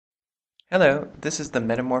Hello, this is the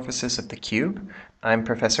Metamorphosis of the Cube. I'm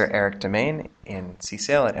Professor Erik Demaine in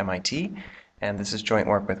CSAIL at MIT, and this is joint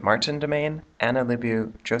work with Martin Demaine, Anna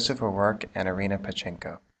Lubiw, Joseph O'Rourke, and Irena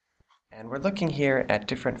Pashchenko. And we're looking here at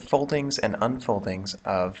different foldings and unfoldings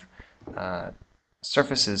of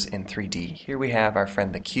surfaces in 3D. Here we have our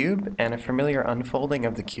friend the cube and a familiar unfolding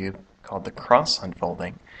of the cube called the cross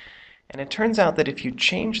unfolding. And it turns out that if you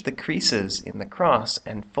change the creases in the cross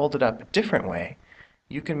and fold it up a different way,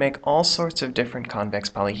 you can make all sorts of different convex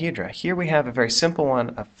polyhedra. Here we have a very simple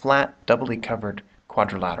one, a flat, doubly covered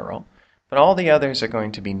quadrilateral, but all the others are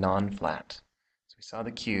going to be non-flat. So we saw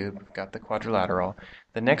the cube, got the quadrilateral.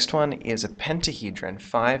 The next one is a pentahedron,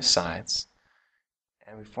 5 sides,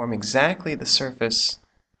 and we form exactly the surface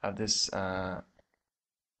of this bilaterally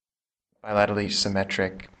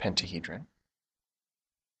symmetric pentahedron.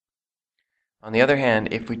 On the other hand,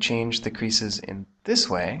 if we change the creases in this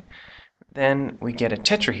way, then we get a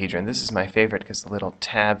tetrahedron. This is my favorite because the little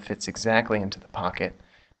tab fits exactly into the pocket.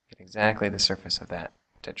 Get exactly the surface of that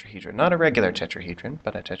tetrahedron. Not a regular tetrahedron,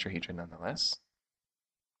 but a tetrahedron nonetheless.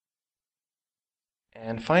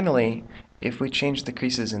 And finally, if we change the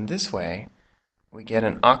creases in this way, we get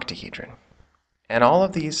an octahedron. And all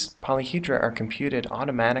of these polyhedra are computed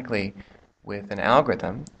automatically with an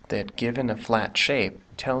algorithm that, given a flat shape,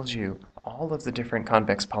 tells you all of the different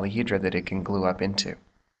convex polyhedra that it can glue up into.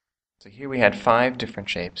 So here we had 5 different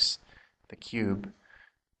shapes: the cube,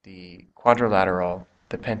 the quadrilateral,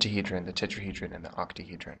 the pentahedron, the tetrahedron, and the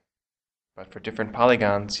octahedron. But for different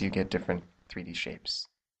polygons, you get different 3D shapes.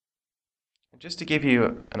 And just to give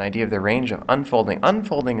you an idea of the range of unfolding,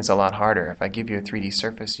 unfolding is a lot harder. If I give you a 3D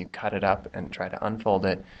surface, you cut it up and try to unfold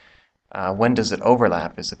it. When does it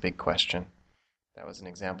overlap is a big question. That was an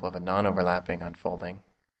example of a non-overlapping unfolding.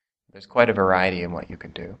 There's quite a variety in what you can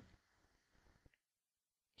do.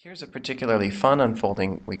 Here's a particularly fun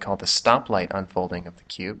unfolding we call the stoplight unfolding of the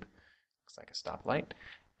cube. Looks like a stoplight.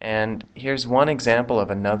 And here's one example of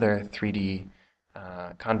another 3D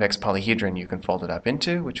convex polyhedron you can fold it up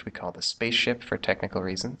into, which we call the Spaceship for technical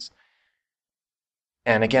reasons.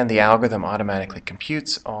 And again, the algorithm automatically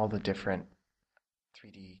computes all the different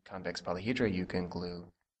 3D convex polyhedra you can glue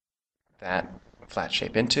that flat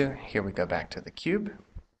shape into. Here we go back to the cube.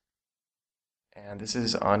 And this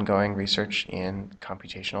is ongoing research in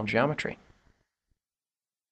computational geometry.